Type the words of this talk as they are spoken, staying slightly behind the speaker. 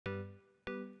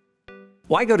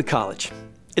Why go to college?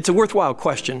 It's a worthwhile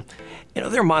question.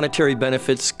 There are monetary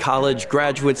benefits. College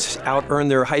graduates out-earn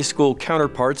their high school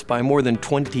counterparts by more than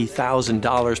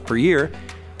 $20,000 per year.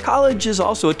 College is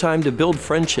also a time to build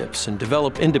friendships and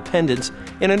develop independence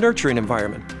in a nurturing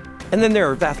environment. And then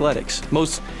there are athletics.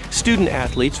 Most student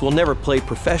athletes will never play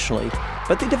professionally,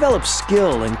 but they develop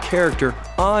skill and character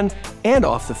on and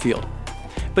off the field.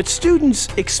 But students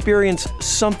experience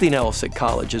something else at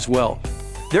college as well.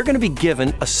 They're going to be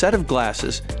given a set of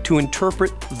glasses to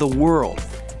interpret the world.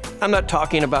 I'm not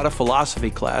talking about a philosophy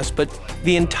class, but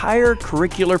the entire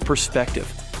curricular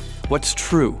perspective. What's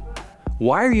true?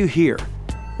 Why are you here?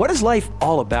 What is life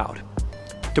all about?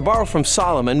 To borrow from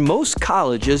Solomon, most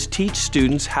colleges teach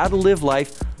students how to live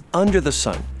life under the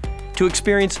sun, to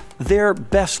experience their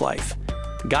best life.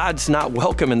 God's not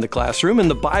welcome in the classroom, and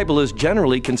the Bible is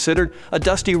generally considered a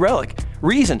dusty relic.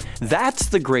 Reason, that's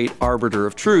the great arbiter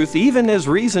of truth, even as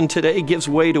reason today gives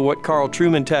way to what Carl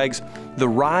Trueman tags the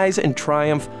rise and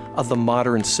triumph of the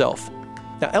modern self.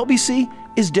 Now, LBC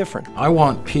is different. I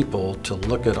want people to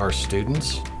look at our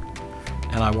students,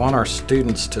 and I want our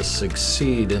students to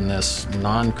succeed in this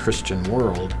non-Christian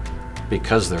world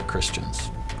because they're Christians.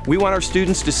 We want our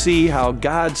students to see how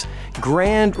God's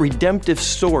grand redemptive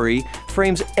story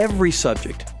frames every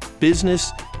subject: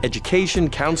 business, education,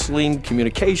 counseling,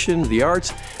 communication, the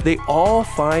arts. They all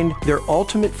find their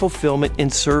ultimate fulfillment in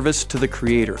service to the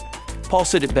Creator. Paul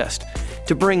said it best,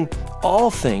 to bring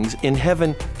all things in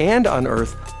heaven and on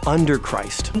earth under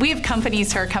Christ. We have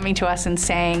companies who are coming to us and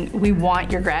saying, we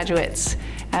want your graduates.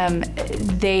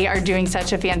 They are doing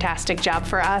such a fantastic job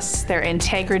for us. Their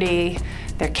integrity,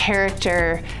 their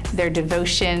character, their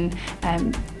devotion,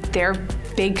 they're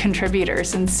big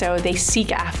contributors, and so they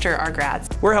seek after our grads.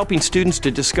 We're helping students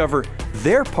to discover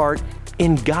their part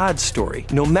in God's story,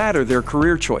 no matter their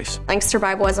career choice. Lancaster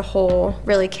Bible as a whole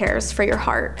really cares for your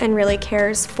heart and really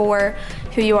cares for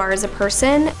who you are as a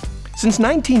person. Since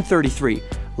 1933,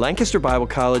 Lancaster Bible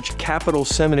College, Capital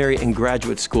Seminary, and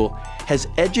Graduate School has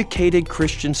educated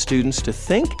Christian students to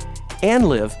think and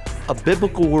live a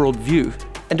biblical worldview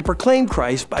and to proclaim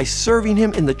Christ by serving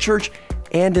Him in the church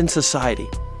and in society.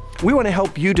 We want to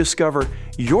help you discover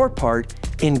your part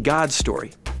in God's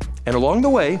story. And along the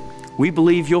way, we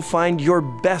believe you'll find your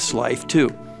best life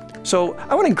too. So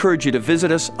I want to encourage you to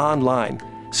visit us online.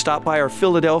 Stop by our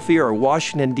Philadelphia or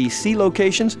Washington, D.C.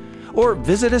 locations, or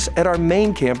visit us at our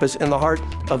main campus in the heart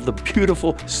of the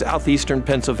beautiful southeastern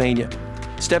Pennsylvania.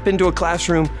 Step into a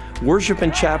classroom, worship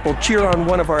in chapel, cheer on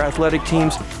one of our athletic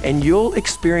teams, and you'll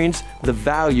experience the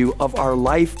value of our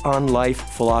life-on-life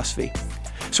philosophy.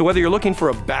 So whether you're looking for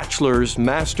a bachelor's,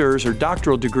 master's, or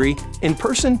doctoral degree, in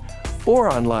person or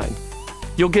online,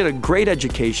 you'll get a great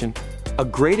education, a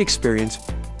great experience,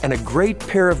 and a great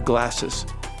pair of glasses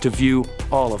to view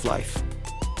all of life.